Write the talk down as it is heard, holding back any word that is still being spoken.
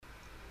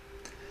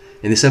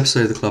In this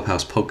episode of the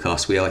Clubhouse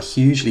podcast, we are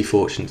hugely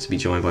fortunate to be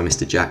joined by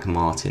Mr. Jack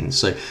Martin.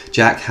 So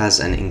Jack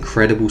has an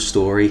incredible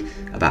story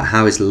about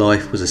how his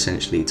life was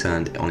essentially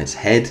turned on its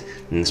head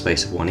in the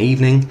space of one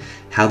evening,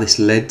 how this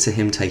led to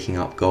him taking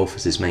up golf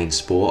as his main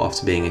sport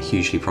after being a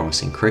hugely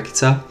promising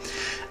cricketer,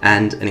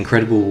 and an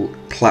incredible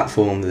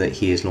platform that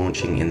he is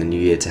launching in the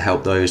new year to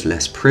help those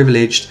less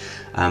privileged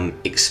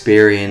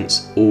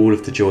experience all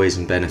of the joys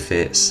and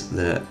benefits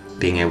that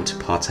being able to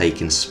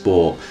partake in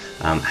sport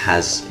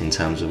has in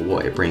terms of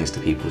what it brings to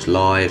people's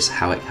lives,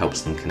 how it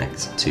helps them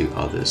connect to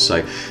others.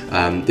 So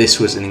this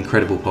was an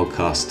incredible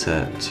podcast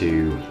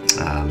to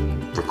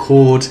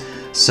record.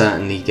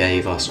 Certainly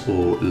gave us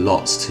all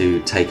lots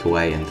to take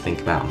away and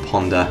think about and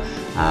ponder,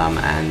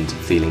 and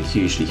feeling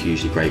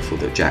hugely grateful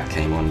that Jack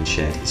came on and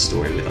shared his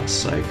story with us.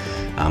 So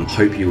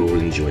hope you all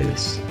enjoy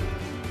this.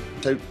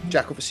 So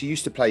Jack, obviously you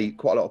used to play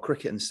quite a lot of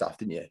cricket and stuff,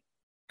 didn't you?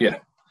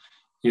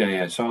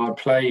 Yeah. So I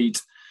played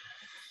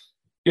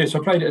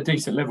at a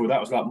decent level. That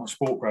was like my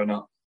sport growing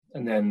up,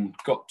 and then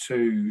got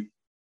to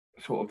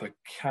sort of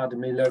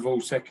academy level,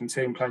 second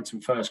team, playing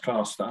some first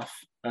class stuff.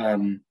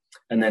 And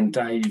then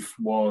Dave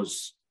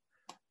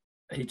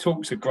he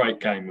talks a great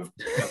game of,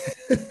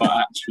 but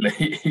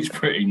actually he's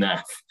pretty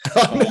naff.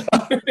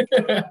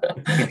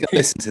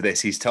 Listen to this.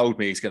 He's told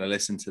me he's going to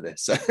listen to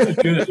this.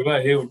 Good.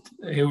 Well,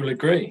 he'll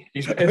agree.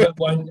 He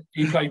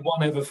played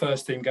one ever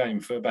first team game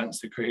for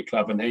Banster Cricket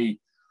Club, and he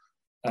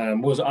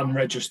was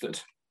unregistered.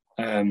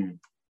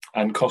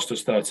 And cost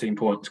us 13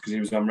 points because he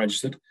was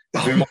unregistered.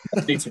 We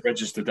might need to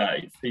register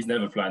Dave. He's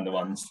never playing the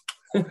ones.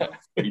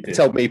 He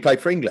told me he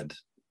played for England.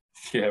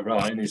 Yeah,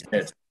 right, in his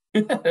head.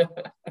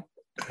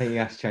 I think he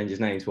has to change his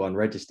name to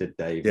unregistered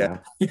Dave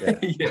now.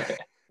 Yeah.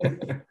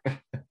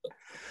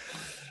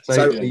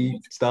 So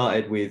you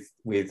started with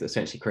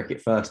essentially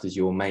cricket first as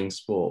your main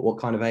sport. What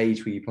kind of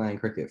age were you playing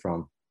cricket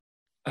from?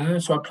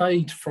 So I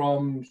played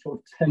from sort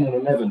of 10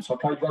 and 11. So I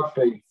played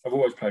rugby. I've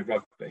always played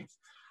rugby,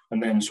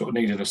 and then sort of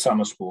needed a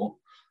summer sport.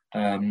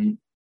 And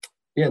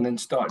then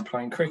started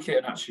playing cricket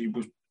and actually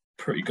was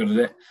pretty good at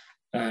it.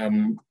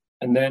 And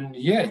then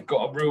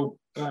got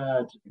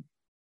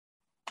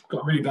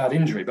a really bad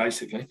injury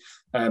basically.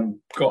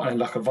 Got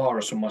like a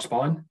virus on my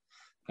spine.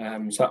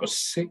 So that was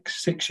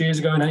six years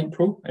ago in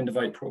April, end of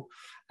April.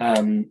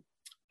 And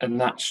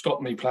that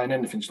stopped me playing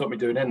anything, stopped me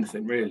doing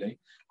anything really.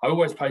 I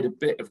always played a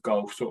bit of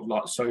golf, sort of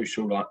like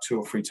social, like 2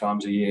 or 3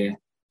 times a year,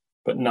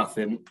 but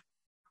nothing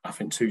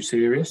too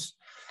serious.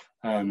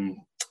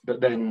 But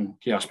then,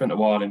 I spent a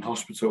while in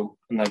hospital,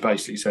 and they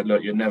basically said,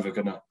 look, you've got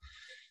a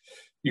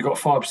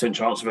 5%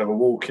 chance of ever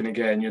walking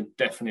again. You're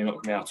definitely not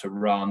going to be able to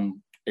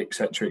run,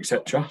 etc.,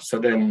 etc. So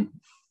then,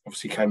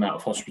 obviously, came out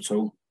of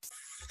hospital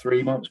 4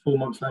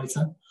 months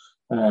later.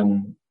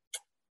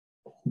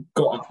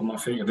 Got up on my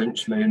feet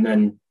eventually, and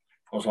then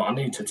I was like, I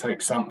need to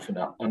take something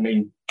up. I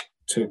need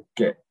to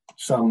get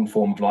some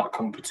form of like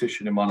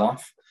competition in my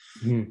life.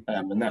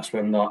 And that's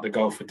when like the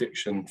golf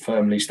addiction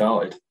firmly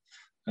started.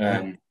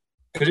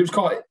 Because it was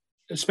quite,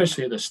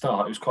 especially at the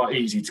start, it was quite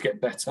easy to get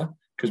better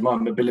because my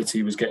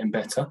mobility was getting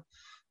better.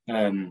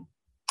 And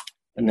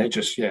they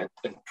just,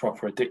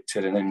 proper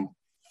addicted, and then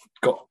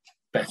got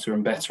better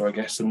and better, I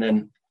guess. And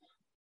then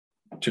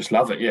just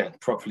love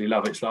it, properly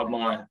love it. It's like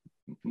my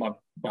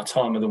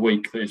time of the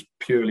week that is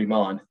purely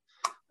mine.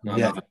 I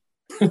love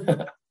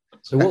it.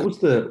 So what was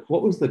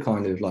the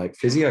kind of like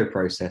physio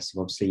process?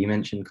 Obviously, you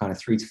mentioned kind of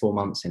 3 to 4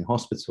 months in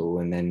hospital,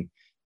 and then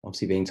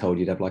obviously being told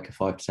you'd have like a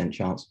 5%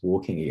 chance of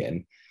walking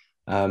again.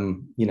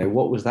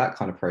 What was that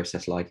kind of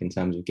process like in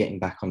terms of getting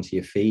back onto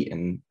your feet,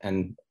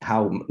 and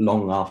how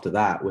long after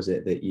that was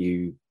it that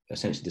you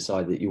essentially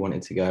decided that you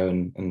wanted to go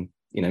and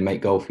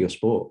make golf your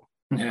sport?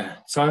 Yeah.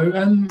 So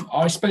in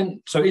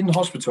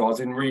hospital, I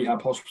was in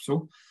rehab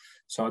hospital.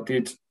 So I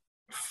did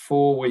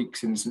 4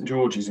 weeks in St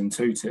George's in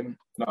Tooting,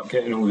 like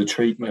getting all the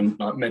treatment,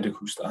 like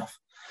medical stuff.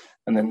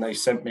 And then they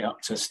sent me up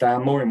to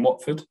Stanmore in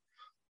Watford,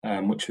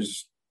 which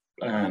was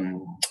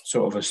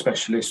sort of a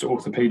specialist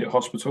orthopaedic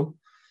hospital.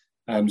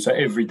 So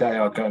every day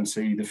I'd go and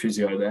see the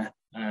physio there,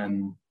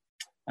 and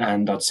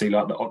I'd see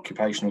like the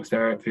occupational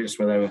therapists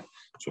where they were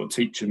sort of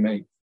teaching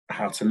me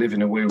how to live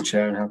in a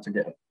wheelchair and how to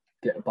get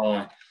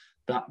by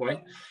that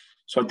way.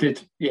 So I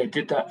did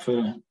that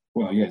for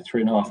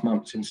 3.5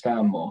 months in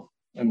Stanmore,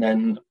 and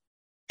then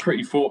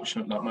pretty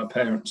fortunate, like my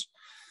parents,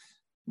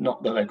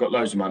 not that they've got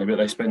loads of money, but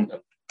they spent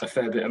a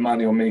fair bit of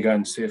money on me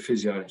going to see a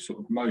physio sort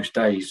of most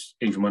days,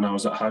 even when I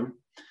was at home.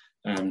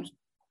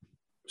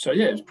 So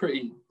it was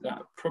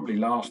that probably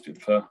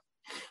lasted for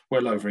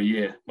well over a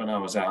year when I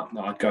was out.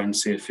 I'd go and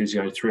see a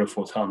physio 3 or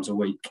 4 times a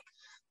week,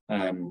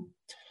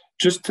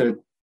 just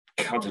to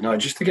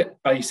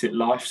get basic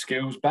life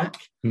skills back.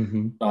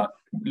 Like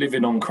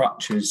living on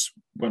crutches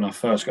when I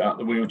first got out of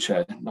the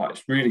wheelchair, like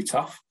it's really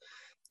tough.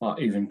 Like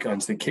even going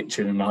to the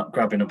kitchen and like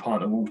grabbing a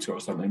pint of water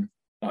or something,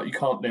 like you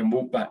can't then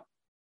walk back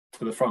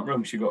to the front room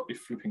because you've got your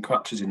flipping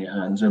crutches in your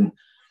hands, and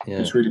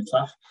it's really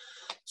tough.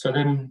 So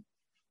then,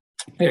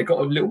 got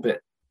a little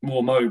bit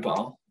more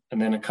mobile,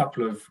 and then a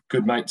couple of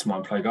good mates of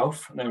mine play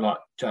golf, and they were like,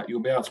 Jack, you'll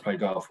be able to play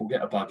golf, we'll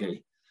get a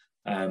buggy.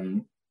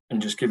 And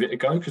and just give it a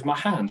go, because my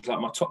hands,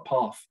 like my top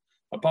half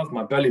above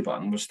my belly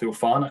button, was still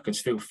fine. I could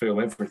still feel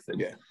everything.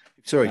 Yeah.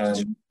 Sorry,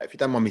 if you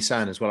don't mind me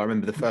saying as well, I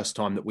remember the first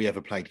time that we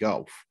ever played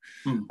golf.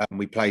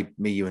 We played,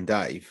 me, you, and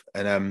Dave,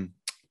 and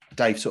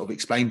Dave sort of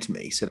explained to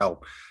me, he said, "Oh,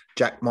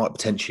 Jack might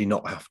potentially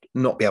not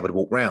be able to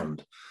walk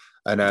round."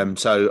 And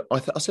so I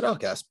said,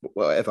 "Okay, that's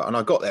whatever." And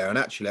I got there, and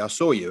actually, I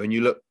saw you, and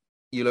you look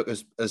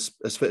as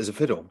fit as a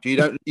fiddle. You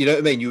know what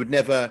I mean? You would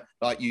never,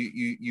 like,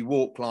 you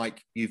walk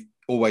like you've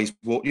always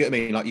walked. You know what I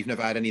mean? Like you've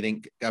never had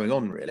anything going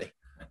on really.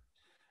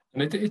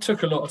 And it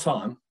took a lot of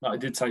time. Like,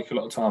 it did take a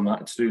lot of time. I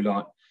had to do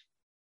I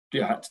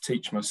had to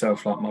teach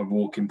myself like my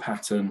walking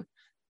pattern,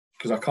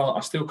 because I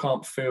still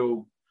can't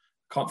feel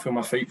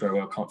my feet very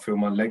well. I can't feel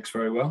my legs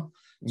very well.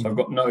 So I've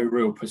got no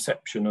real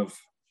perception of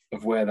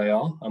where they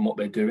are and what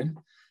they're doing.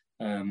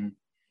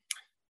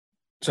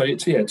 So it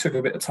took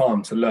a bit of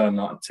time to learn,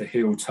 like, to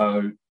heel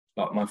toe,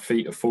 like my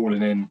feet are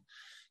falling in.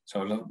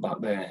 So I look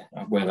like there,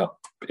 I wear like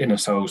inner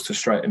soles to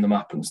straighten them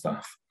up and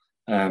stuff.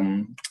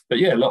 But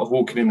yeah, a lot of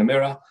walking in the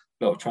mirror,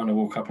 a lot of trying to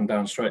walk up and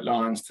down straight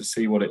lines to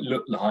see what it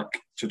looked like,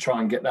 to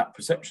try and get that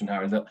perception,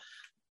 Harry, that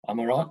I'm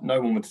all right.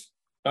 No one would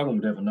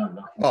ever know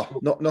that. Oh,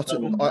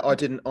 I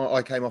didn't.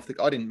 I came off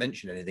I didn't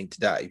mention anything to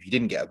Dave. You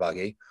didn't get a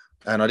buggy,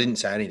 and I didn't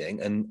say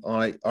anything. And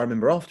I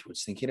remember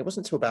afterwards thinking, it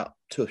wasn't until about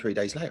 2 or 3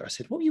 days later I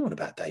said, "What were you on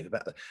about, Dave,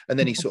 about that?" And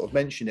then he sort of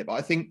mentioned it. But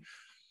I think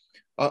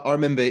I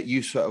remember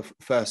you sort of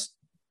first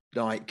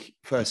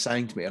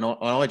saying to me, and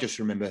I just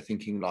remember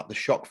thinking, like, the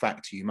shock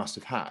factor you must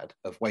have had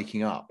of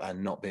waking up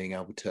and not being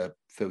able to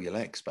feel your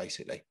legs,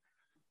 basically.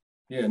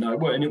 Yeah, no,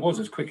 and it was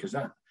as quick as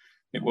that.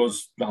 It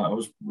was like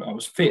I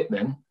was fit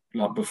then.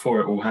 Like,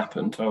 before it all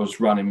happened, I was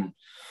running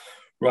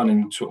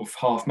sort of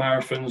half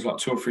marathons like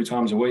 2 or 3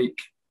 times a week,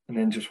 and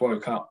then just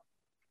woke up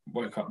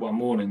one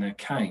morning, they're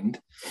caned.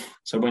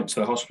 So I went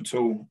to the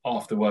hospital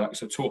after work.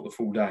 So I taught the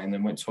full day and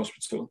then went to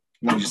hospital.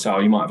 And they just said, "Oh,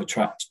 you might have a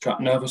trapped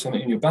nerve or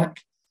something in your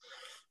back."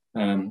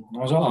 I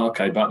was like, "Oh,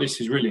 okay, but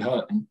this is really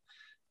hurting."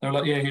 They were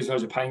like, "Yeah, here's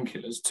loads of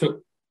painkillers."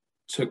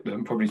 Took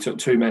them, probably took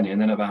too many. And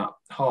then about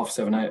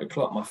 7:30, 8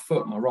 o'clock,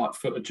 my right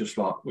foot had just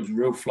was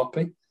real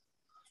floppy.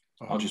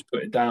 I just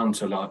put it down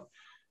to like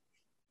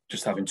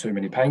just having too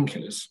many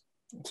painkillers.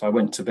 So I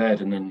went to bed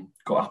and then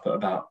got up at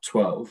about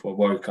 12. I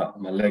woke up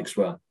and my legs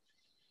were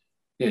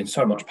in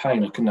so much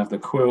pain. I couldn't have the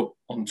quilt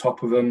on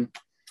top of them.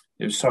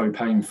 It was so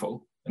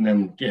painful. And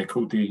then,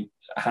 called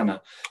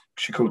Hannah.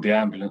 She called the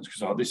ambulance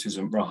because this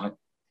isn't right.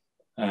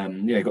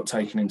 Got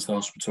taken into the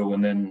hospital,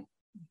 and then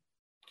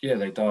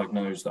they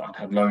diagnosed that I'd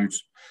had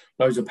loads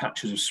of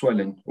patches of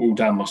swelling all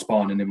down my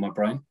spine and in my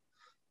brain.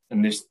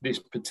 And this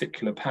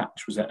particular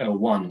patch was at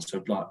L1,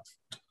 so like,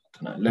 I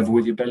don't know, level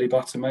with your belly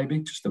button, maybe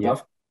just above.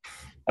 Yeah.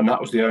 And that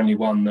was the only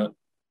one that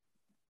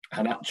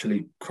had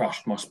actually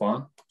crushed my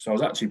spine. So I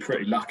was actually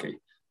pretty lucky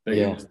that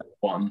it was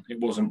one. It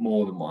wasn't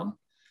more than one.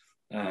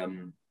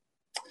 It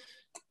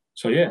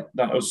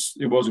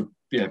was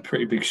a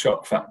pretty big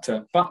shock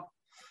factor. But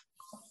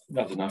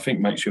I don't know, I think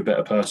it makes you a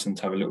better person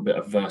to have a little bit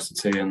of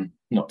adversity and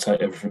not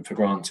take everything for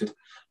granted.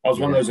 I was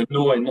one of those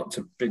annoying, not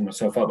to big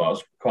myself up, but I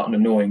was quite an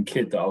annoying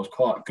kid that I was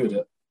quite good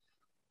at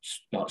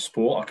like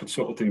sport. I could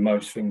sort of do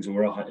most things all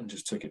right and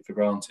just took it for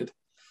granted.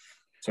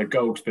 So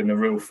golf's been the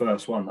real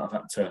first one that I've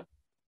had to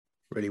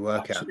really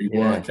work out.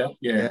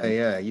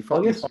 Yeah. You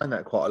find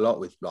that quite a lot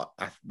with like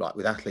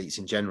with athletes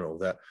in general,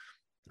 that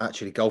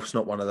actually golf's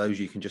not one of those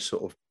you can just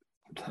sort of.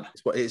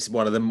 It's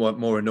one of the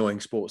more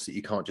annoying sports that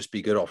you can't just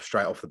be good off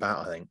straight off the bat,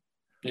 I think.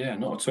 Yeah,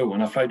 not at all.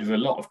 And I played with a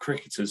lot of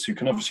cricketers who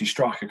can obviously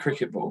strike a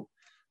cricket ball.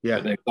 Yeah.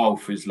 But their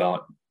golf is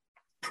like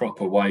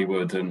proper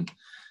wayward, and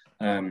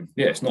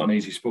it's not an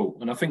easy sport.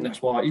 And I think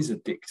that's why it is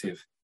addictive,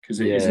 because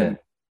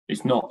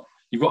it's not,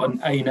 you've got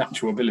a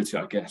natural ability,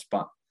 I guess,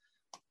 but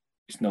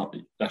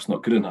that's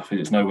not good enough.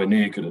 It's nowhere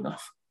near good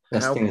enough.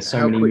 That's the thing, there's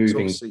so many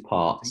moving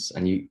parts,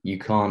 and you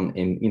can't,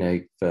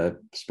 for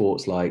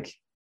sports like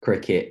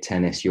cricket,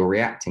 tennis, you're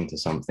reacting to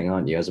something,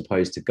 aren't you? As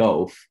opposed to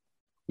golf,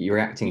 you're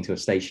reacting to a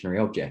stationary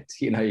object.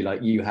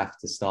 You have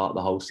to start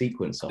the whole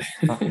sequence off.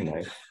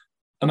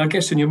 And I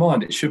guess in your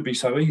mind, it should be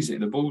so easy.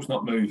 The ball's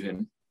not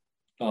moving.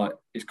 Like,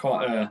 it's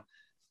quite a,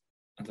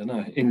 I don't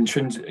know,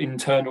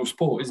 internal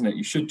sport, isn't it?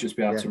 You should just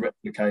be able to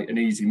replicate an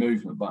easy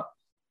movement, but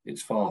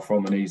it's far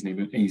from an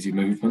easy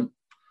movement.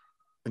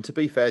 And to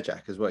be fair,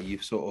 Jack, as well,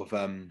 you've sort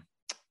of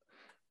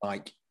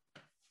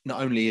not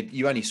only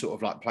you only sort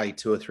of like play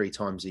 2 or 3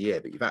 times a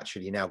year, but you've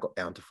actually now got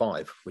down to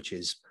 5, which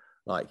is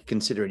like,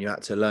 considering you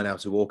had to learn how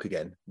to walk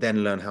again,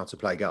 then learn how to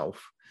play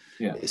golf.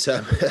 Yeah, it's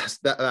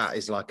that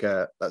is like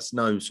that's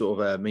no sort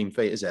of a mean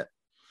feat, is it?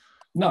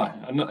 No,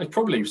 and it's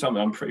probably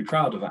something I'm pretty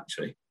proud of,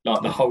 actually.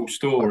 Like, the whole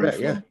story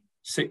from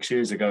 6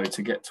 years ago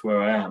to get to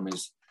where I am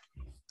is,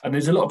 and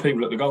there's a lot of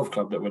people at the golf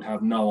club that would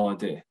have no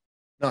idea,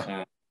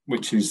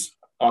 which is,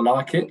 I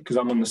like it because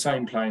I'm on the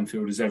same playing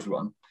field as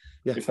everyone.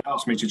 Yeah. If they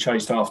asked me to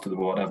chase after the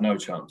ball, I'd have no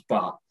chance.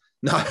 But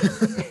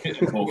it's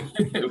the ball,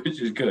 which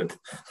is good.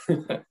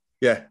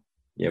 Yeah,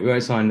 we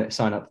won't sign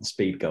up for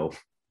speed golf.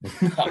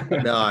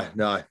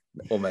 No,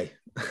 or me.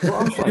 What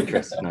I'm quite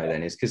interested to know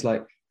then is, because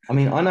like I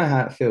mean, I know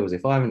how it feels.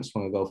 If I haven't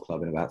swung a golf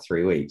club in about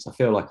 3 weeks, I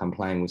feel like I'm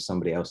playing with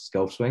somebody else's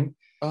golf swing.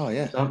 Oh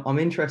yeah. So I'm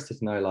interested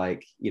to know,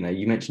 like,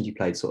 you mentioned you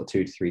played sort of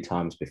 2 to 3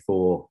 times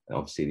before,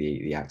 obviously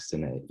the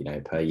accident,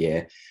 per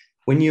year.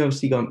 When you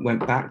obviously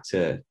went back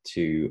to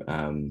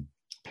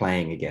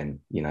playing again,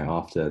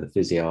 after the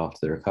physio, after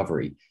the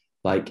recovery,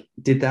 like,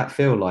 did that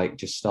feel like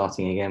just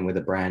starting again with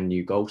a brand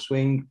new golf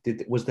swing?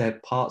 Was there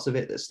parts of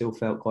it that still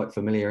felt quite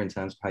familiar in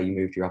terms of how you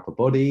moved your upper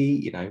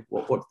body?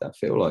 What did that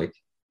feel like?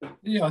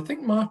 Yeah, I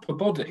think my upper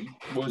body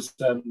was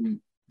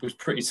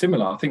pretty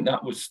similar. I think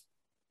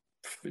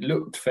it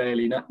looked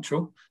fairly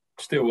natural.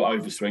 Still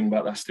overswing,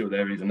 but that's still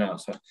there even now.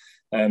 So,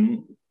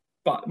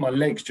 but my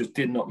legs just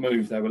did not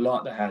move. They were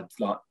like they had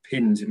like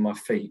pins in my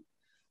feet,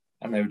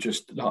 and they were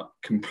just like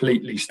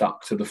completely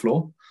stuck to the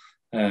floor.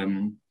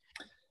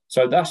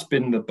 So that's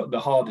been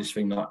the hardest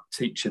thing, like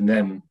teaching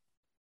them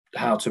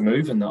how to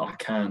move and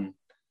that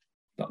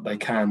they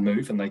can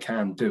move and they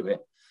can do it.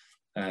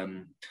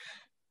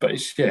 But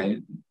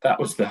that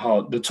was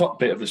the top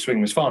bit of the swing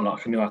was fun.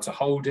 Like I knew how to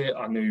hold it.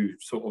 I knew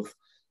sort of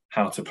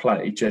how to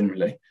play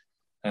generally.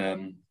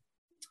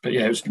 But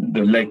yeah, it was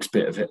the legs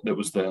bit of it that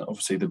was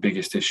obviously the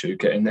biggest issue,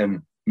 getting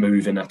them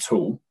moving at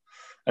all.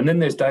 And then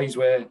there's days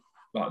where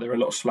like they're a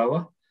lot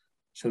slower.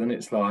 So then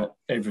it's like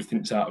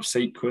everything's out of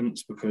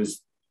sequence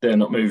because they're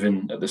not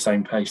moving at the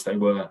same pace they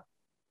were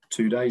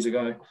 2 days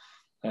ago.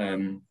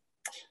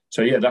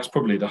 So yeah, that's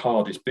probably the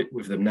hardest bit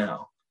with them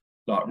now,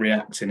 like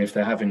reacting if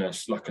they're having a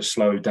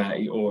slow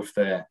day, or if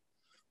they're,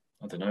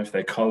 I don't know, if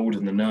they're cold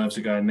and the nerves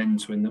are going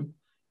mental in them,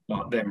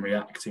 like them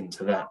reacting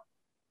to that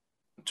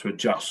to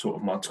adjust sort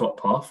of my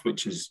top half,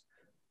 which is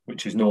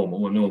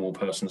normal, a normal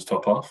person's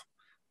top half.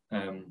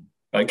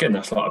 But again,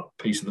 that's like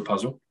a piece of the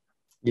puzzle.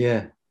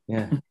 Yeah.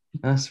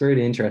 That's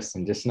really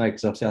interesting. Just to know,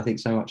 because obviously I think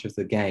so much of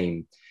the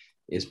game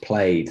is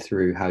played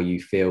through how you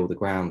feel the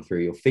ground through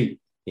your feet,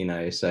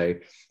 so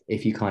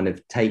if you kind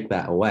of take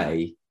that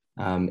away,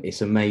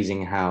 it's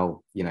amazing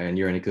how, and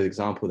you're in a good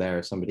example there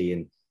of somebody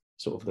in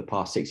sort of the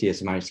past 6 years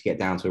who managed to get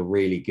down to a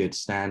really good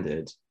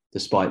standard,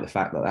 despite the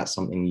fact that that's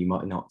something you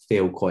might not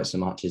feel quite so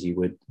much as you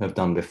would have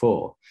done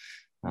before.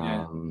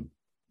 So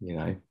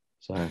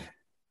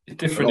it's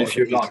different if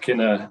you're like in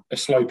a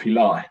slopey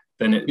lie,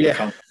 then it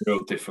becomes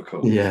real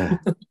difficult. Yeah.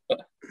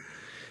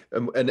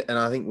 and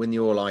I think when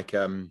you're like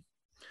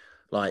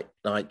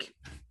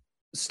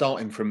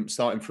starting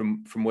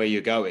from where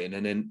you're going,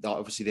 and then like,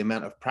 obviously the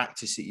amount of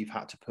practice that you've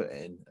had to put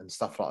in and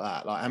stuff like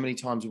that, like how many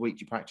times a week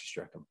do you practice,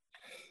 do you reckon?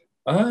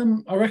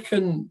 I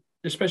reckon,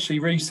 especially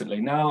recently,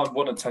 now I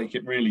want to take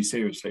it really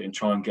seriously and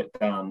try and get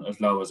down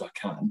as low as I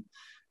can.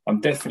 I'm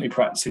definitely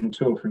practicing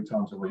 2 or 3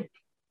 times a week,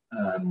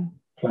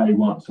 play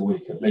once a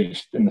week at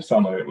least. In the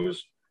summer it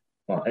was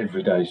like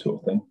every day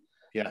sort of thing.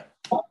 Yeah,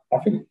 I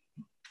think,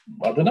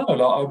 I don't know,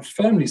 like I would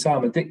firmly say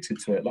I'm addicted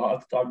to it.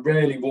 Like I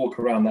rarely walk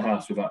around the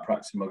house without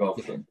practicing my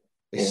golf swing.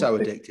 It's so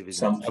addictive,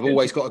 isn't it? I've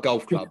always got a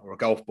golf club or a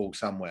golf ball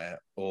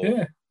somewhere. Or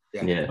yeah.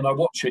 And I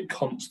watch it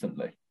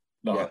constantly.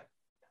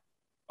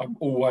 I'm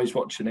always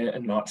watching it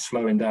and like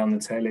slowing down the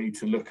telly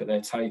to look at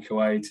their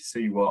takeaway to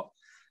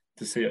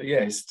see. Yeah,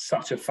 it's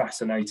such a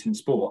fascinating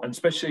sport, and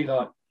especially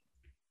like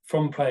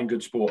from playing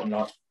good sport and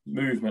like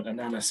movement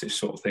analysis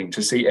sort of thing,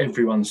 to see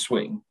everyone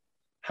swing,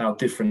 how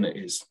different it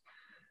is.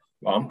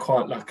 I'm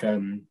quite like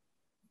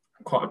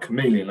quite a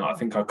chameleon. Like, I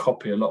think I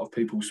copy a lot of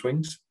people's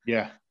swings.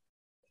 Yeah.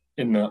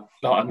 In that,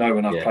 like I know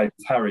when I played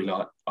with Harry,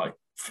 like I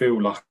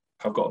feel like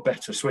I've got a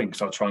better swing,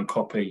 so I try and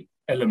copy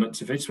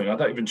elements of his swing. I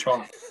don't even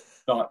try.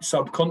 Like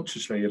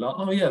subconsciously, you're like,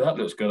 oh yeah, that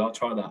looks good. I'll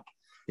try that.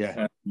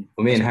 Yeah.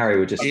 Well, me and Harry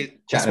were just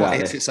chatting about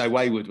this. It's so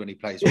wayward when he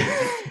plays.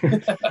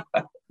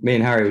 Me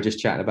and Harry were just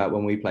chatting about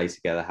when we play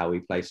together, how we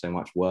play so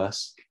much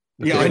worse.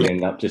 Yeah, I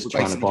end up just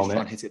trying to bomb it.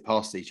 Trying to hit it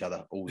past each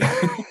other all day.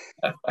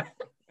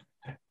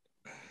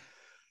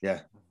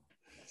 Yeah.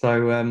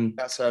 So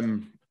that's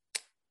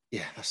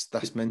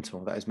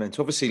mental. That is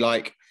mental. Obviously,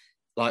 like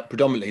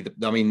predominantly,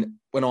 I mean,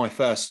 when I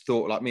first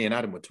thought, like me and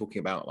Adam were talking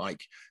about,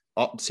 like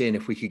seeing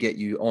if we could get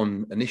you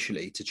on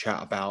initially to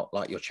chat about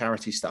like your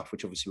charity stuff,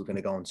 which obviously we're going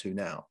to go on to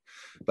now.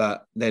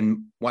 But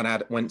then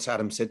once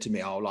Adam said to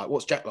me, "Oh, like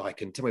what's Jack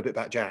like?" and tell me a bit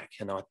about Jack,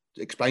 and I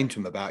explained to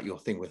him about your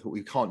thing with,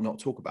 we can't not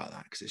talk about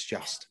that because it's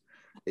just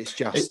it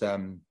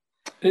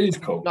is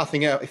cool.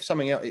 Nothing else. If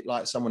something else,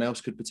 like someone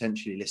else could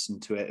potentially listen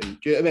to it, do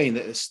you know what I mean?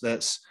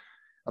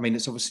 I mean,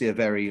 it's obviously a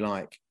very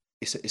like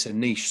it's a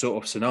niche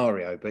sort of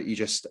scenario, but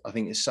I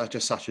think it's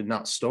such a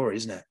nuts story,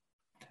 isn't it?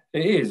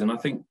 It is, and I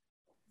think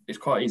it's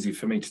quite easy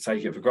for me to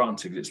take it for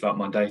granted because it's like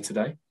my day to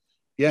day.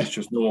 Yeah, it's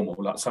just normal.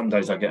 Like some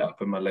days I get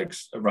up and my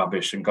legs are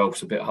rubbish and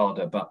golf's a bit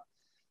harder, but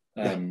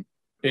it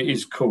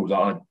is cool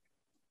that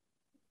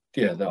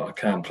I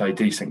can play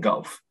decent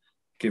golf,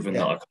 given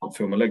that I can't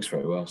feel my legs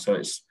very well. So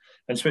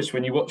and especially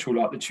when you watch all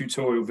like the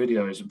tutorial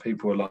videos and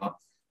people are like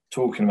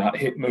talking about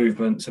hip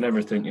movements and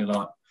everything, you're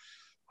like,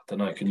 don't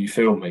know, can you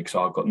film me? Because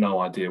I've got no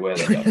idea where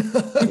they're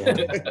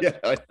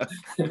going.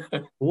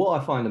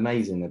 What I find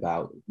amazing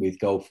about with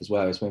golf as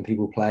well is when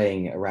people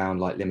playing around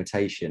like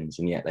limitations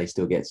and yet they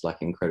still get to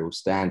like incredible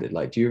standard.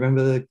 Like, do you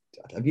remember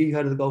have you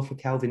heard of the golfer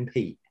Calvin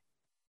Peete?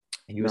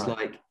 He was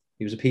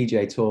he was a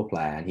PGA Tour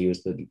player, and he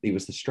was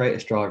the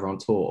straightest driver on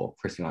tour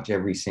pretty much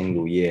every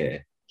single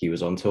year he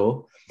was on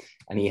tour.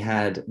 And he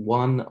had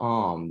one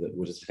arm that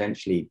was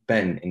essentially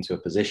bent into a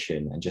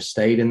position and just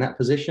stayed in that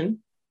position.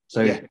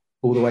 So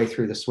all the way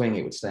through the swing,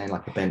 it would stay in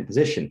like a bent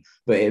position.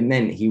 But it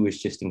meant he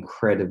was just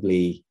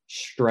incredibly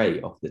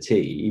straight off the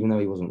tee. Even though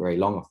he wasn't very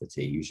long off the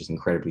tee, he was just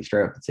incredibly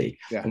straight off the tee.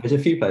 Yeah. And there's a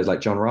few players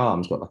like John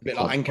Rahm's got like a bit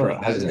like anchor,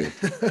 hasn't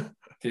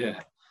he? Yeah.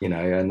 You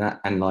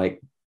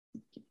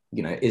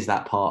know, is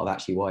that part of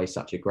actually why he's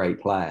such a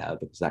great player?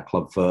 Because that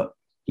club foot,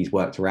 he's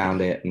worked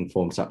around it and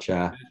formed such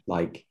a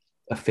like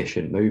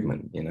efficient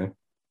movement, you know.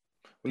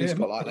 Well, he's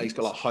got like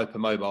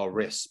hypermobile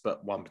wrists,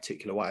 but one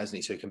particular way, hasn't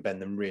he? So he can bend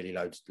them really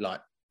low,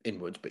 like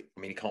inwards, but I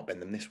mean, he can't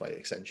bend them this way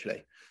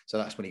essentially. So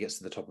that's when he gets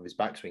to the top of his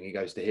backswing, he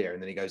goes to here,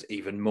 and then he goes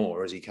even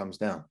more as he comes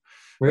down.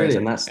 Really,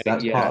 and that's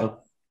part of.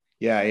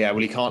 Yeah.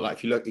 Well, he can't, like,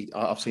 if you look,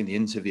 I've seen the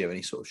interview, and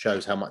he sort of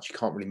shows how much he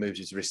can't really move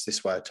his wrist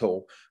this way at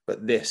all.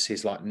 But this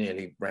is like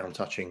nearly round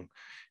touching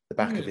the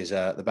back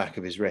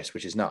of his wrist,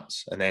 which is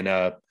nuts. And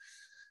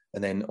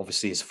then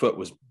obviously he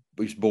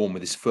was born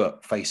with his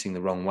foot facing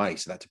the wrong way,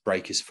 so they had to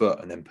break his foot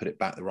and then put it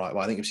back the right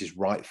way. I think it was his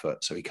right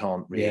foot, so he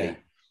can't really. Yeah.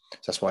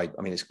 So that's why,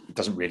 I mean, it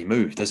doesn't really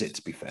move, does it?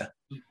 To be fair,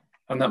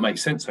 and that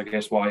makes sense, I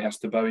guess, why he has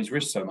to bow his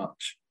wrist so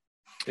much.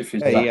 If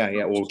he's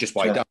or just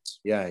why he does.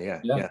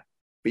 Yeah.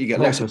 But you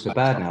get less so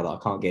bad now that I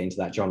can't get into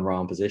that John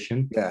Rahm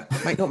position. Yeah,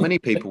 mate, not many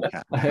people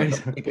can.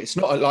 It's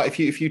not like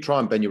if you try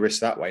and bend your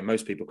wrist that way,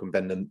 most people can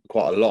bend them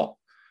quite a lot.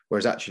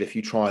 Whereas actually, if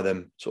you try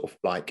them sort of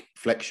like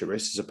flex your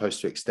wrist as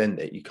opposed to extend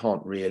it, you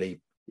can't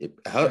really. It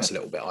hurts a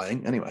little bit, I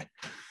think. Anyway,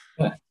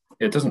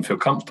 it doesn't feel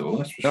comfortable.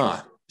 That's for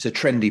sure. It's a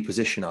trendy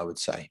position, I would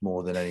say,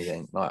 more than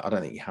anything. Like, I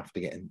don't think you have to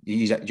get in. Do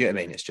you know what I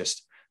mean?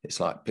 It's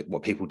like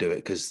what people do it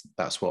because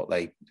that's what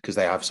they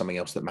have something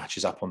else that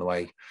matches up on the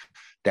way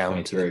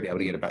down to be able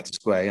to get it back to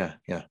square.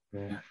 Yeah.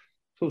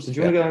 Cool. So do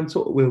you want to go and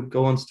talk? We'll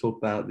go on to talk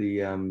about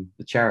the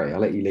charity.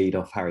 I'll let you lead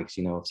off, Harry, because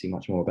you know obviously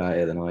much more about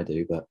it than I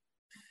do. But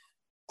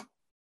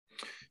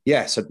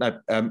yeah, so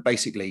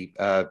basically,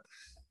 I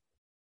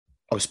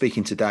was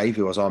speaking to Dave,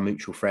 who was our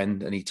mutual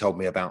friend, and he told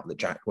me about that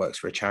Jack works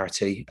for a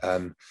charity.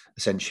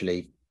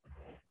 Essentially,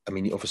 I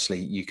mean,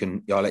 obviously,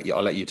 I'll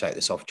let you take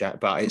this off, Jack.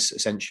 But it's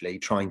essentially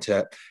trying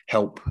to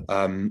help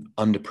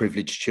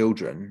underprivileged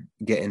children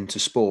get into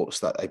sports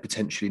that they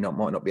potentially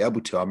might not be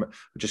able to. I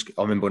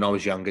remember when I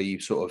was younger,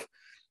 you sort of,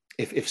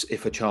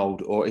 if a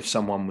child or if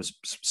someone was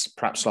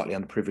perhaps slightly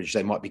underprivileged,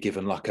 they might be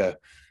given like a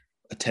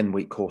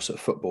 10-week course at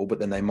football, but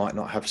then they might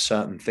not have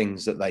certain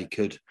things that they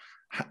could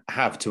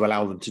have to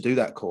allow them to do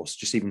that course.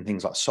 Just even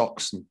things like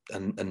socks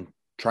and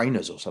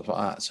trainers or stuff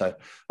like that. So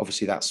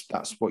obviously that's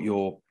what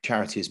your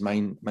charity is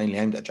mainly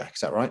aimed at, Jack. Is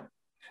that right?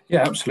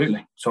 Yeah,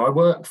 absolutely. So I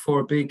work for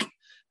a big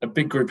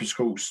group of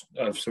schools.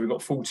 So we've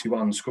got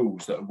 41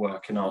 schools that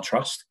work in our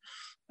trust.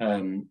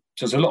 So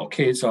there's a lot of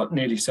kids, like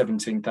nearly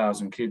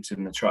 17,000 kids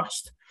in the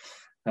trust.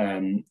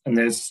 And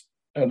there's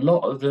a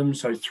lot of them.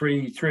 So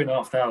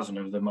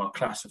 3,500 of them are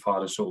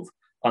classified as sort of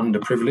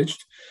underprivileged.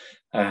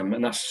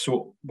 And that's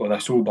all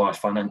by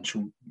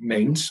financial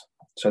means.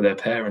 So their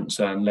parents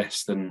earn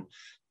less than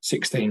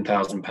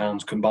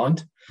 £16,000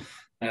 combined.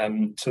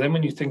 So then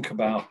when you think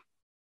about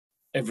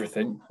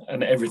everything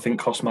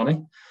costs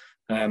money,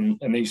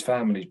 and these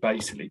families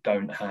basically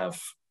don't have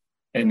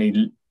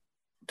any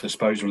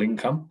disposable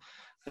income.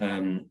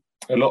 A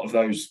lot of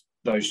those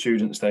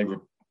students, they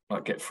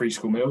get free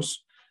school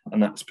meals,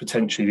 and that's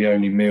potentially the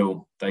only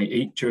meal they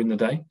eat during the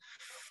day.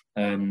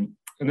 And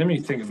then when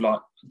you think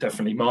of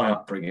definitely my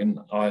upbringing,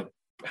 I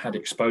had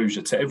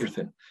exposure to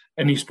everything.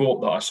 Any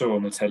sport that I saw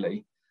on the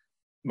telly,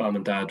 Mum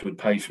and Dad would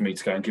pay for me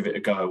to go and give it a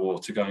go, or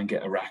to go and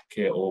get a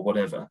racket or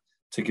whatever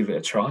to give it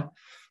a try.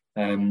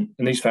 And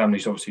these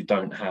families obviously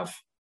don't have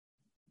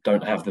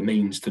the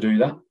means to do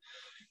that.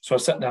 So I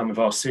sat down with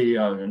our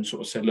CEO and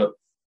sort of said, look,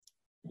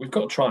 we've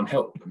got to try and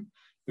help them,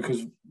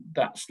 because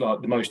that's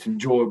like the most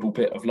enjoyable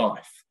bit of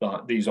life,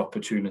 like these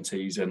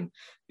opportunities and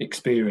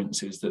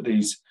experiences that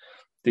these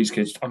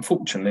kids,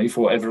 unfortunately,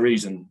 for whatever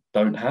reason,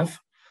 don't have.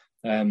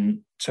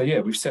 So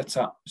yeah, we've set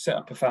up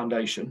a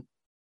foundation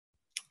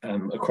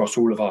across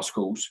all of our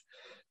schools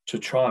to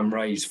try and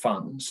raise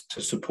funds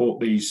to support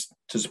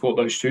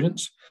those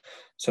students.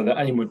 So the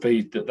aim would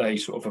be that they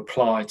sort of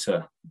apply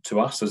to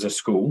us as a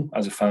school,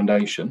 as a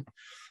foundation,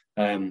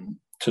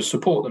 to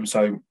support them.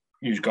 So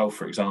use golf,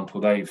 for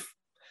example. They've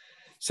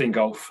seen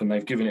golf and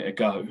they've given it a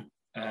go,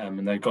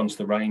 and they've gone to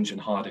the range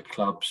and hired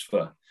clubs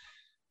for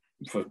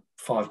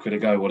 £5 a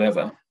go,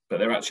 whatever. But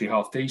they're actually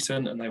half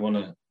decent and they want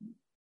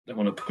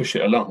to push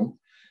it along.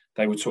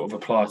 They would sort of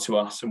apply to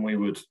us, and we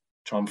would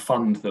try and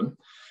fund them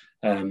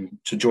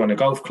to join a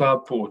golf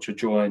club or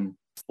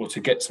to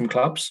get some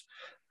clubs,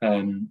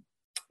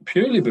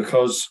 purely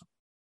because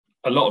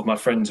a lot of my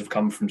friends have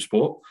come from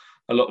sport.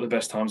 a lot of the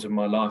best times of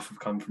my life have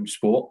come from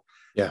sport.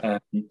 Yeah.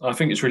 I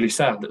think it's really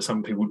sad that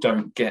some people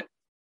don't get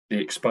the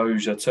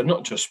exposure to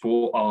not just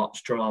sport,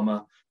 arts,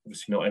 drama.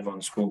 Obviously, not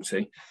everyone's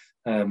sporty,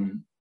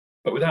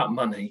 but without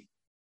money,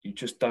 you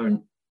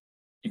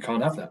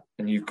can't have that,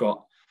 and you've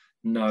got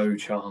no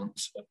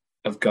chance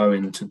of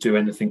going to do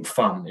anything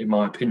fun, in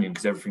my opinion,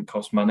 because everything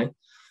costs money.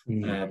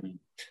 And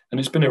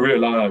it's been a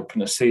real eye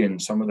opener seeing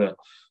some of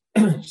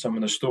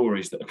the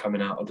stories that are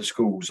coming out of the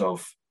schools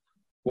of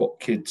what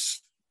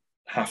kids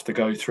have to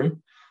go through,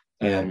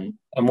 and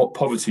what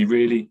poverty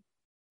really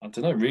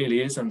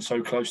is, and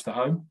so close to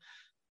home.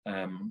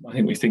 I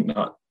think we think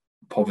that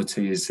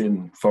poverty is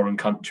in foreign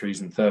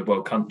countries and third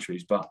world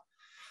countries, but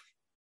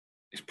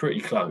it's pretty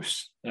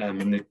close.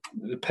 And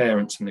the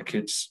parents and the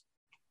kids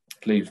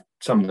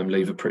some of them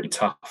leave a pretty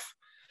tough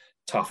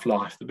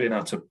life. They're being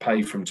able to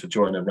pay for them to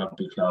join a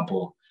rugby club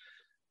or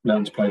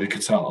learn to play the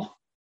guitar,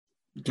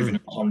 giving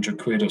them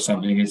 £100 or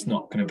something is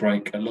not going to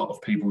break a lot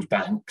of people's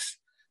banks,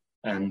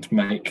 and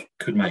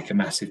could make a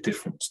massive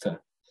difference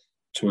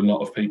to a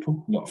lot of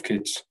people, a lot of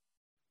kids.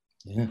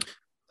 Yeah,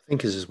 I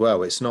think as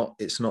well, it's not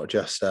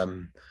just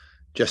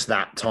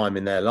that time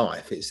in their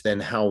life. It's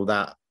then how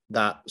that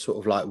sort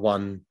of like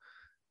one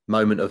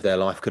moment of their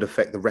life could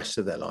affect the rest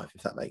of their life,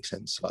 if that makes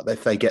sense. Like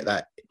if they get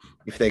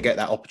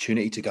that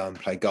opportunity to go and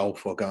play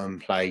golf or go and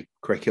play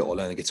cricket or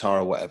learn a guitar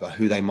or whatever,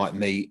 who they might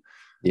meet,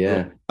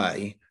 that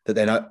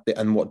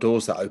and what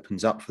doors that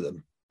opens up for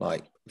them,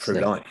 like through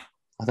life.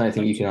 I don't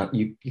think you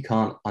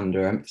can't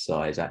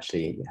underemphasize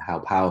actually how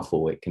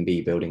powerful it can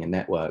be building a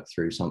network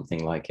through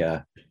something like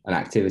an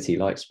activity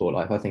like sport.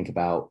 Like if I think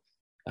about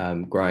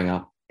growing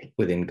up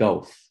within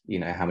golf,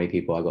 how many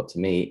people I got to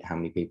meet, how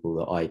many people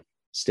that I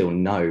still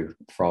know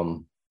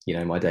from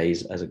my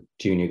days as a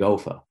junior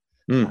golfer,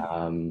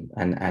 and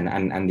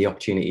the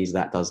opportunities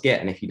that does get.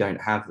 And if you don't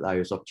have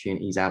those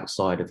opportunities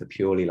outside of a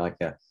purely like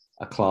a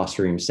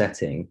classroom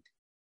setting,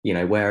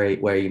 where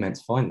are you meant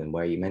to find them?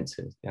 Where are you meant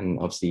to? And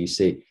obviously you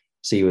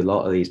see with a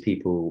lot of these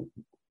people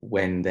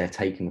when they're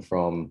taken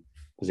from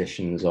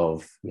positions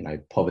of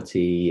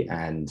poverty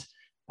and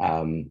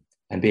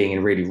being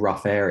in really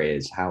rough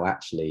areas, how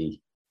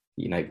actually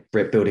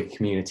building a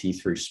community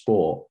through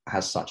sport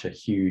has such a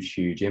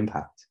huge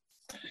impact.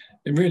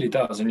 It really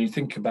does. And you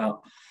think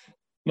about,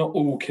 not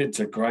all kids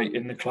are great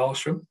in the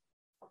classroom,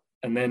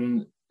 and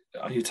then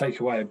you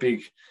take away a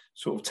big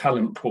sort of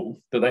talent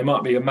pool that they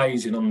might be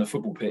amazing on the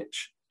football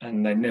pitch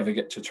and they never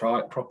get to try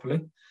it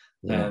properly.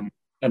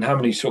 And how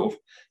many sort of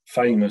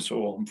famous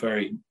or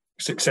very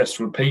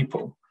successful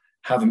people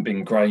haven't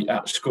been great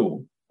at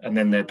school, and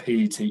then their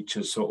PE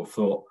teachers sort of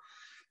thought,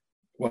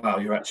 wow,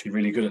 you're actually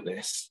really good at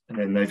this. And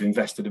then they've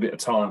invested a bit of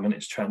time and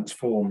it's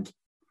transformed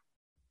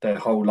their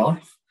whole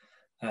life.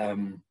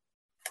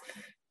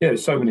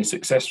 There's so many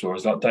success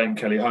stories, like Dame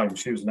Kelly Holmes.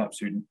 She was an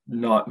absolute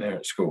nightmare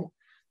at school,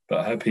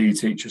 but her PE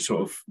teacher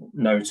sort of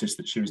noticed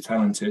that she was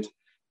talented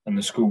and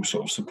the school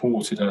sort of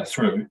supported her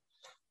through.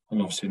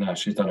 And obviously now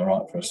she's done all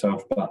right for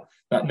herself, but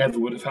that never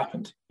would have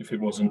happened if it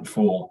wasn't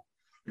for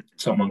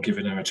someone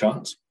giving her a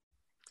chance.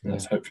 And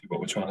that's hopefully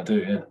what we're trying to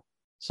do, yeah.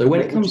 So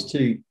when it comes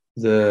to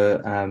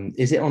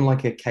is it on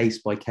like a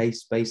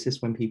case-by-case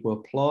basis when people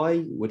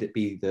apply? Would it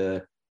be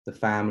the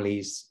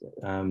families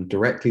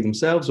directly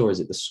themselves, or is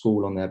it the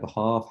school on their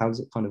behalf? How does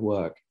it kind of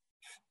work?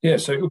 Yeah,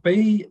 so it would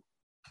be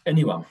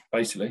anyone,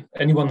 basically.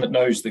 Anyone that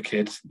knows the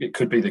kid. It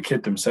could be the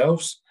kid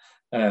themselves.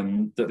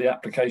 That the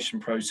application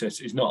process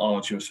is not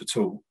arduous at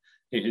all.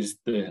 It is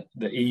the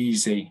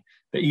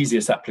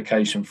easiest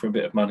application for a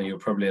bit of money you'll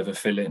probably ever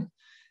fill in,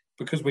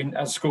 because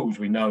as schools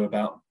we know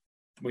about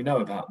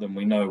them,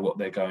 we know what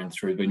they're going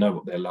through, we know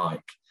what they're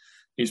like.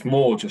 It's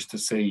more just to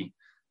see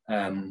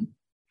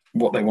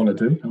what they want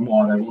to do and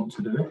why they want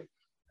to do it.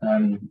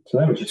 So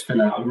they would just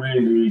fill out a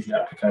really easy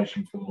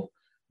application form.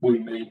 We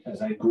meet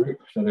as a group,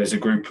 so there's a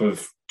group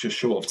of just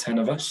short of 10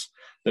 of us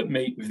that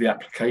meet with the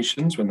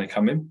applications when they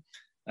come in,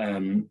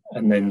 and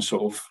then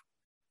sort of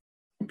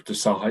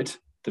decide,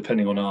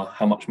 depending on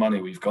how much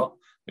money we've got,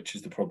 which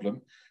is the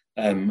problem,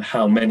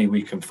 how many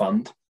we can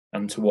fund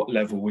and to what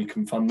level we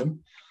can fund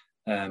them.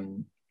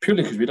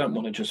 Purely because we don't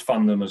want to just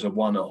fund them as a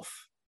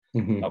one-off.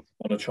 Mm-hmm. I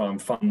want to try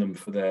and fund them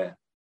for a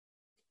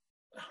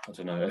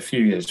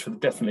few years, for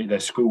definitely their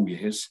school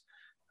years.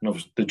 And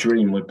obviously the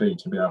dream would be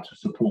to be able to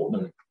support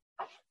them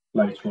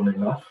later on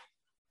in life.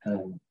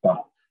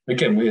 But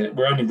again,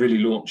 we're only really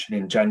launching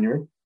in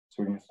January. So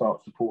we're going to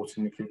start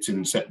supporting the kids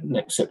in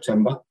next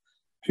September,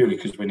 purely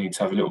because we need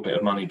to have a little bit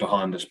of money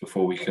behind us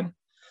before we can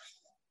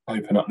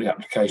open up the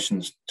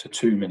applications to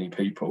too many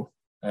people.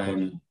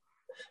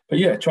 But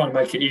yeah, trying to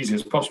make it easy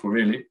as possible,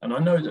 really. And I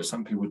know that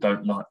some people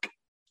don't like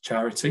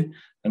charity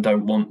and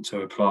don't want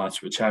to apply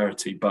to a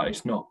charity, but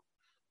it's not.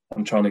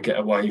 I'm trying to get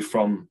away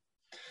from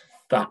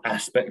that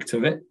aspect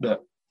of it,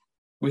 that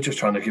we're just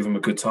trying to give them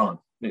a good time.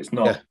 It's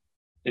not,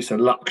 It's a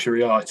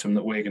luxury item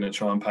that we're going to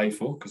try and pay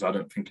for, because I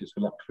don't think it's a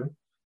luxury.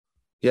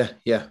 Yeah.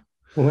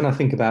 Well, when I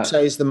think about...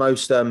 Say is the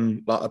most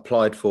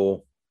applied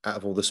for out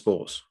of all the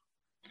sports?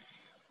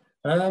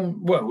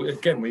 Well,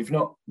 again, we've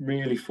not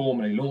really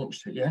formally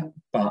launched it yet,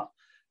 but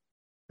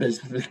there's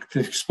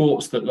the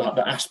sports that, like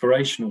the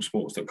aspirational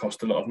sports that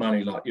cost a lot of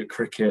money, like your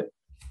cricket,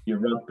 your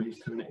rugby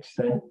to an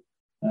extent.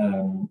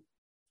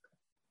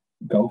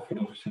 Golf would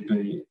obviously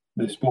be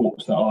the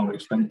sports that are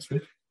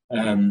expensive,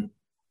 and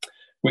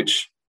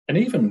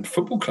even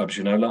football clubs,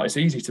 you know, like it's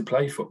easy to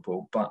play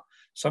football, but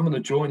some of the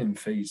joining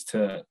fees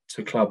to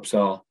clubs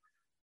are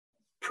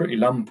pretty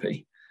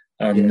lumpy.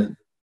 And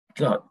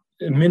like,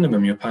 the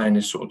minimum you're paying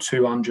is sort of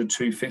 200,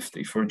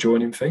 250 for a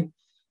joining fee,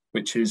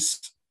 which is,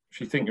 if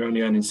you think you're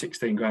only earning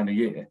 16 grand a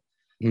year,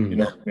 you're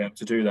not going to be able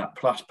to do that.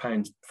 Plus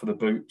paying for the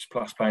boots,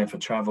 plus paying for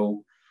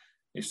travel.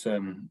 It's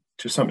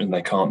just something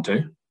they can't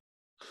do.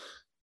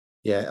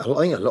 Yeah, I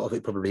think a lot of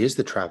it probably is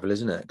the travel,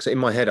 isn't it? Because in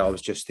my head, I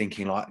was just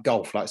thinking like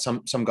golf, like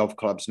some golf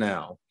clubs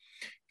now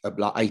are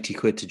like 80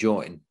 quid to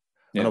join.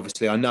 Yeah. And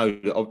obviously I know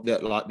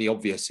that like the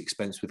obvious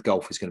expense with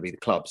golf is going to be the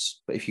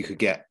clubs. But if you could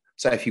get,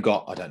 say if you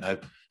got, I don't know,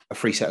 a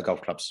free set of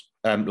golf clubs,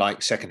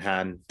 like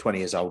secondhand, 20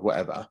 years old,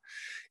 whatever,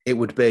 it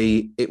would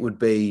be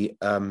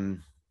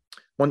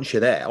once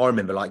you're there, I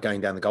remember like going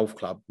down the golf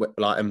club,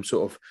 like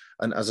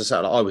and as I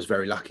said, like, I was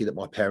very lucky that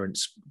my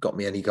parents got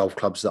me any golf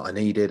clubs that I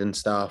needed and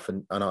stuff,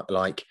 and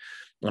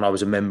I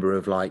was a member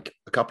of like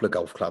a couple of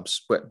golf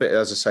clubs, but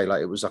as I say,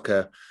 like it's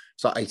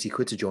like 80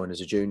 quid to join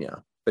as a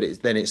junior, but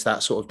it's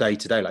that sort of day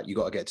to day, like you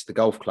got to get to the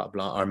golf club.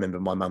 Like I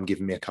remember my mum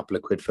giving me a couple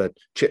of quid for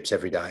chips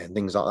every day and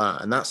things like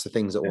that, and that's the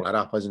things that all add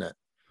up, isn't it?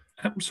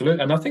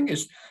 Absolutely, and I think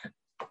it's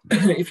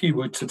if you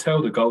were to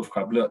tell the golf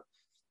club, look,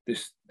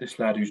 this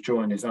lad who's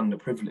joined is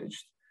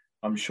underprivileged,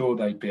 I'm sure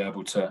they'd be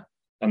able to,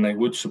 and they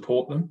would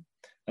support them.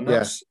 And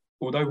that's,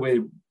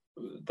 although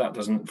that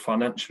doesn't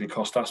financially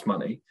cost us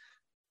money,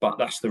 but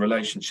that's the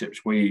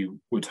relationships we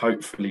would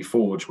hopefully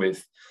forge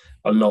with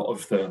a lot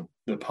of the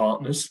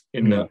partners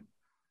in that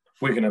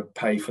we're going to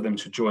pay for them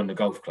to join the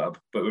golf club,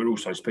 but we'll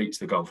also speak to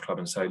the golf club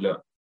and say,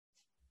 look,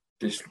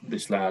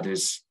 this lad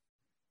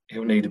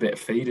he'll need a bit of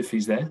feed if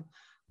he's there.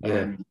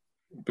 Yeah.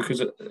 Because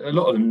a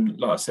lot of them,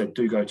 like I said,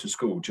 do go to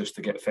school just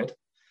to get fed.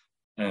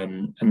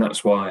 And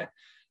that's why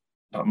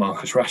like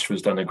Marcus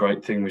Rashford's done a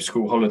great thing with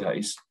school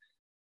holidays,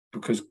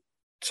 because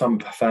some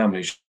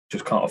families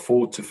just can't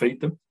afford to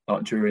feed them.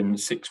 Like during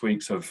 6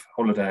 weeks of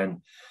holiday,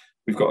 and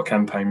we've got a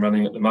campaign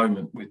running at the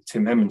moment with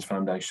Tim Hemmons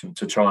Foundation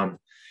to try and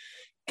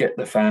get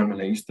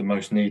the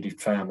most needy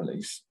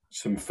families,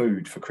 some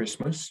food for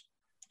Christmas,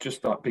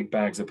 just like big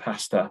bags of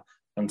pasta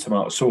and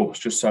tomato sauce,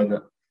 just so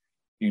that,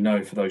 you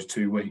know, for those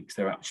 2 weeks,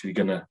 they're actually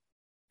going to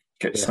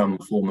get some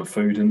form of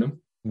food in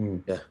them.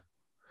 Yeah.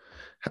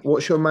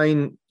 What's the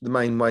main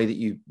way that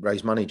you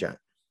raise money, Jack?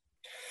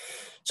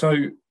 So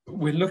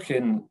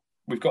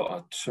we've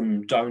got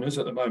some donors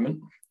at the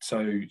moment.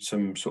 So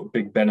some sort of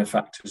big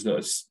benefactors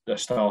that are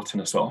starting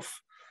us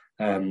off.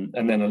 And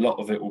then a lot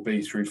of it will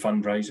be through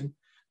fundraising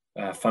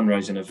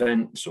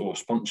events or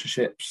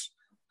sponsorships.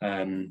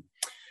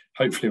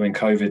 Hopefully when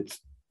COVID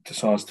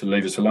decides to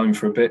leave us alone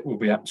for a bit, we'll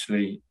be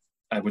actually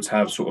able to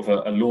have sort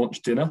of a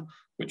launch dinner,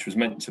 which was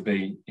meant to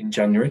be in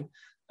January.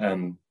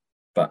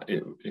 But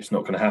it's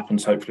not going to happen.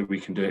 So hopefully we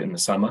can do it in the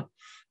summer.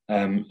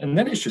 And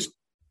then it's just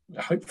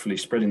hopefully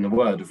spreading the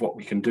word of what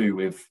we can do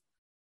with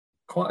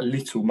quite a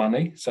little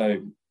money. So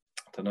I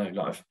don't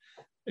know, like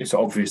it's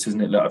obvious,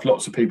 isn't it? Like if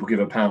lots of people give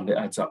 £1, it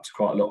adds up to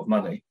quite a lot of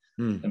money,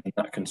 and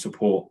that can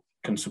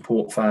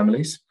support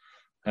families.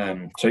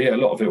 So yeah, a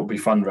lot of it will be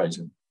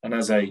fundraising. And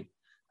as a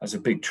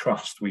big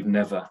trust, we've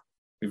never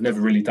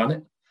really done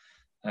it.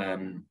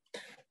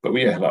 But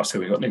like I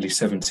said, we've got nearly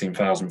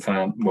 17,000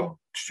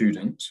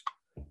 students.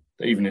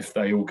 Even if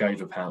they all gave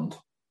 £1,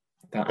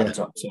 that adds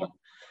up to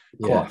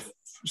quite a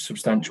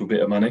substantial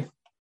bit of money.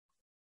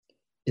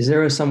 Is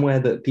there somewhere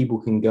that people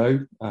can go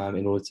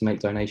in order to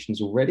make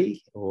donations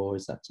already, or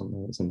is that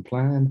something that's in the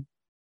plan?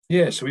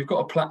 Yeah, so we've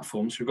got a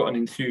platform. So we've got an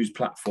Enthused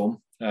platform,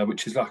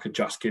 which is like a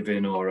Just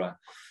Giving or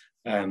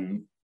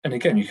and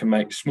again, you can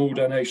make small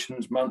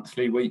donations,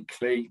 monthly,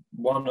 weekly,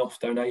 one-off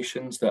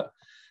donations that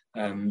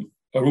are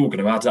all going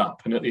to add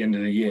up. And at the end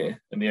of the year,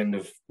 at the end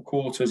of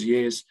quarters,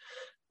 years,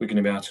 we're going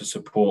to be able to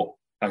support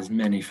as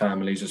many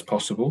families as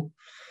possible.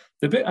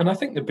 And I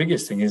think the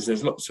biggest thing is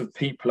there's lots of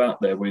people out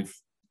there with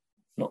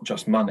not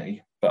just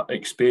money, but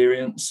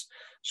experience,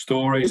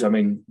 stories. I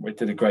mean, we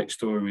did a great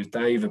story with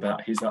Dave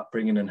about his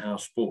upbringing and how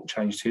sport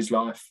changed his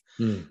life.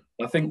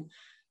 I think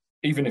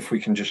even if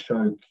we can just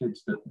show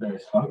kids that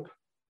there's hope,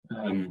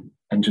 and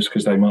just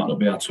because they might not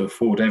be able to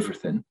afford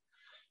everything,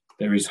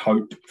 there is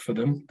hope for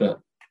them, that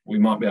we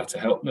might be able to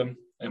help them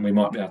and we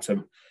might be able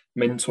to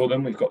mentor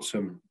them. We've got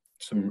some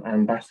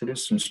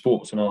ambassadors, some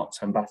sports and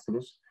arts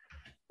ambassadors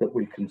that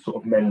we can sort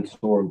of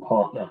mentor and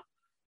partner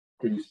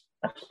these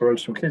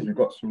aspirational kids. We've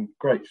got some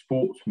great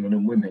sportsmen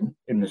and women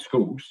in the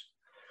schools,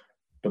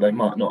 but they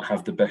might not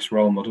have the best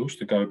role models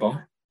to go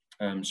by.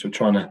 So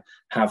trying to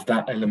have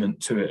that element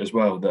to it as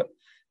well, that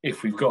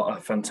if we've got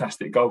a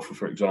fantastic golfer,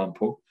 for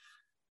example,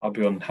 I'll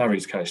be on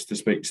Harry's case to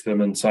speak to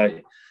them and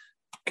say,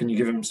 can you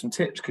give them some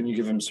tips? Can you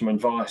give them some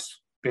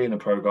advice being a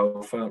pro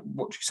golfer?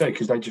 What do you say?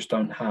 Because they just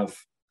don't have...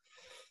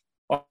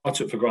 I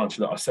took for granted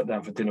that I sat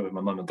down for dinner with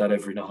my mum and dad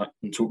every night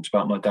and talked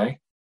about my day.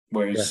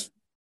 Whereas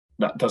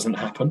that doesn't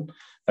happen.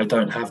 They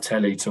don't have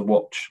telly to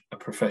watch a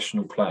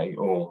professional play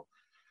or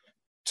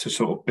to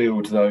sort of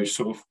build those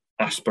sort of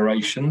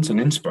aspirations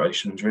and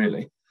inspirations,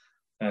 really,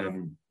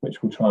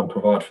 which we'll try and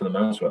provide for them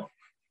as well.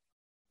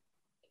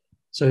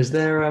 So is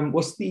there,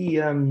 what's the,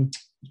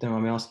 don't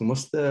mind me asking,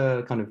 what's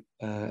the kind of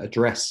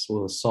address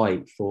or the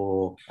site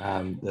for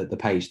the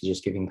page, the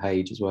Just Giving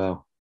page as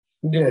well?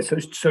 Yeah, so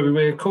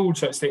we're called,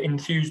 so it's the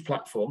Enthuse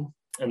platform,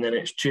 and then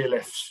it's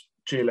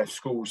GLF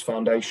Schools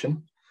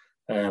Foundation.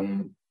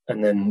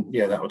 And then,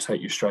 yeah, that will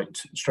take you straight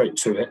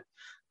to it.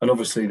 And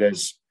obviously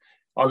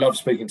I love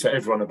speaking to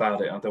everyone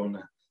about it.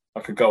 I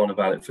could go on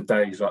about it for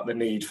days, like the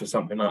need for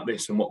something like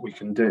this and what we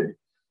can do.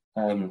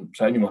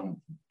 So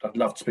I'd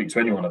love to speak to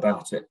anyone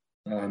about it,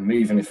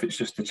 even if it's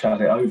just to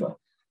chat it over,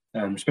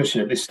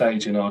 especially at this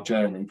stage in our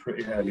journey,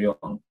 pretty early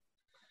on.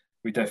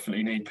 We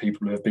definitely need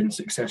people who have been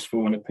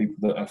successful and people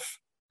that have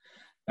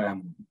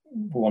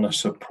want to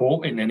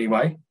support in any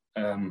way.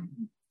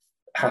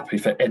 Happy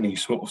for any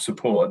sort of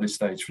support at this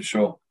stage, for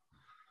sure.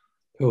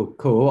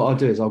 Cool. What I'll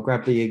do is I'll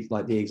grab the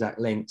exact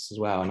links as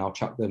well, and I'll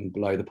chuck them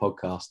below the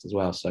podcast as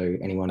well, so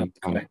anyone who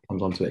kind of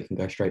comes onto it can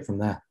go straight from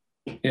there.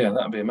 Yeah,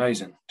 that'd be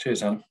amazing.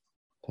 Cheers, Alan.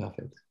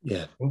 Perfect.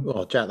 Yeah.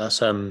 Well, Jack,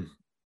 that's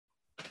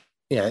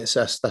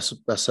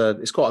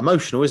it's quite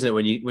emotional, isn't it?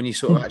 When you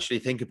sort of actually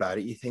think about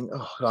it, you think,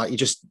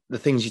 the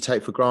things you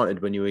take for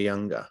granted when you were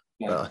younger.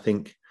 Yeah. But I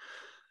think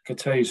I could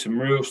tell you some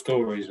real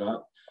stories. Right?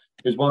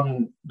 There's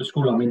the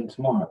school I'm in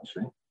tomorrow,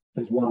 actually.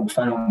 There's one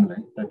family.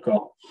 They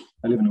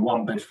live in a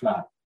one-bed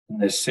flat,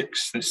 and there's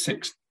six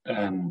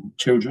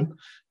children,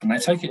 and they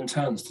take it in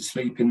turns to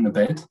sleep in the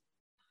bed.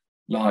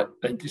 Like,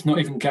 it's not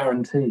even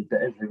guaranteed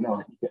that every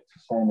night you get to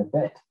stay in the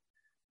bed.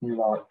 And you're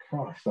like,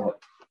 Christ,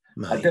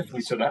 I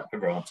definitely took that for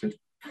granted.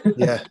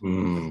 Yeah.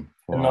 And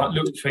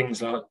little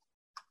things like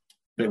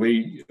that,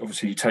 you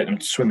take them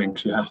to swimming,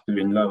 because you have to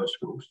in lower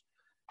schools.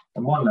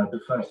 And one lad,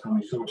 the first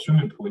time he saw a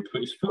swimming pool, he put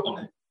his foot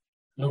on it,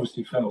 and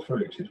obviously fell through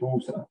because it's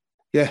water.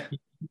 Yeah.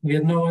 He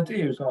had no idea.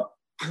 He was like,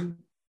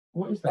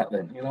 what is that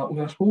then? You're like,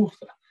 well, that's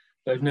water.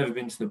 They've never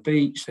been to the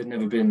beach. They've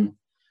never been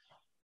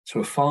to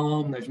a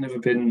farm. They've never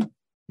been.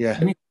 Yeah.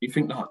 And you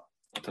think, like,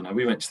 I don't know,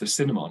 we went to the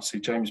cinema to see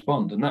James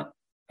Bond, and that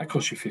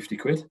cost you 50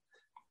 quid.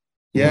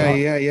 Yeah,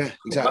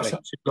 exactly. That's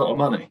actually a lot of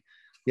money.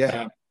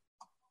 Yeah.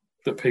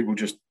 That people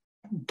just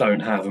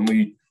don't have. And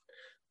we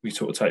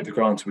sort of take for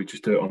granted. We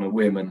just do it on a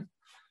whim, and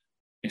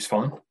it's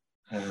fine.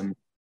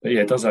 But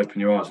yeah, it does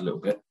open your eyes a little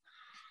bit.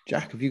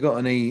 Jack, have you got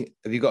any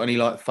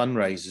like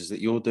fundraisers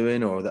that you're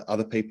doing or that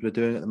other people are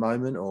doing at the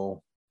moment?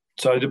 Or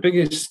so the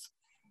biggest,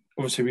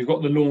 obviously, we've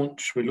got the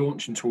launch. We're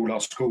launching to all our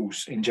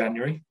schools in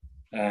January,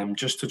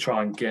 just to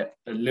try and get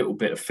a little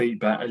bit of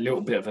feedback, a little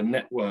bit of a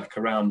network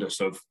around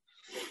us of,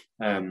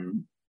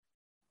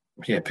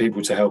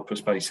 people to help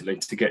us basically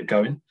to get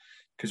going,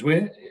 because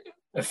we're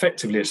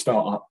effectively a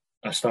startup.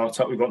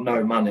 We've got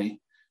no money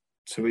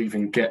to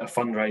even get a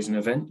fundraising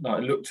event. Like, I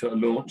looked at a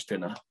launch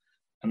dinner,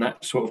 and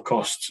that sort of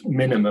costs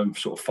minimum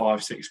sort of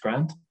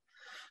 $5,000-6,000.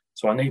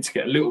 So I need to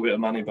get a little bit of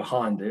money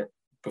behind it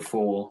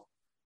before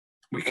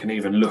we can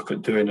even look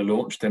at doing a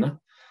launch dinner.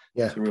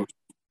 Yeah, it's a real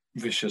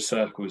vicious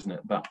circle, isn't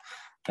it? But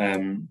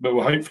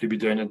we'll hopefully be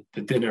doing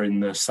the dinner in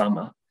the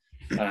summer.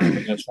 We're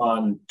going to try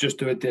and just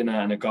do a dinner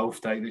and a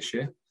golf day this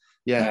year.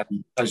 Yeah,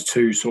 as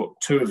two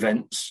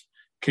events.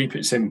 Keep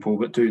it simple,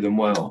 but do them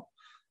well.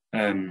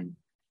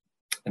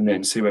 And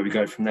then see where we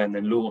go from there, and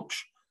then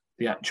launch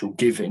the actual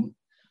giving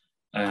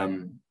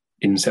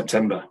in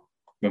September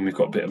when we've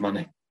got a bit of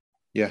money.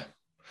 Yeah.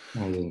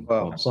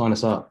 Well, sign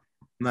us up,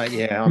 mate.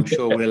 Yeah, I'm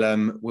sure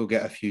we'll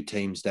get a few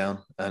teams down,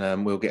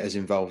 and we'll get as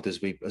involved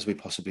as we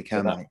possibly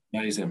can, mate.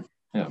 Amazing.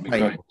 Yeah, that'd be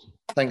great.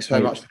 Thanks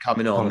very much for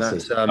coming on.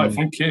 That's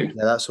thank you.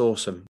 Yeah, that's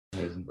awesome.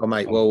 Amazing. Well,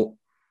 mate,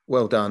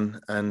 well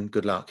done and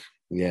good luck.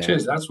 Yeah.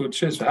 Cheers.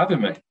 Cheers for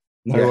having me.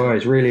 No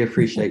worries. Really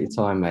appreciate your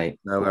time, mate.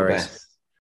 No worries.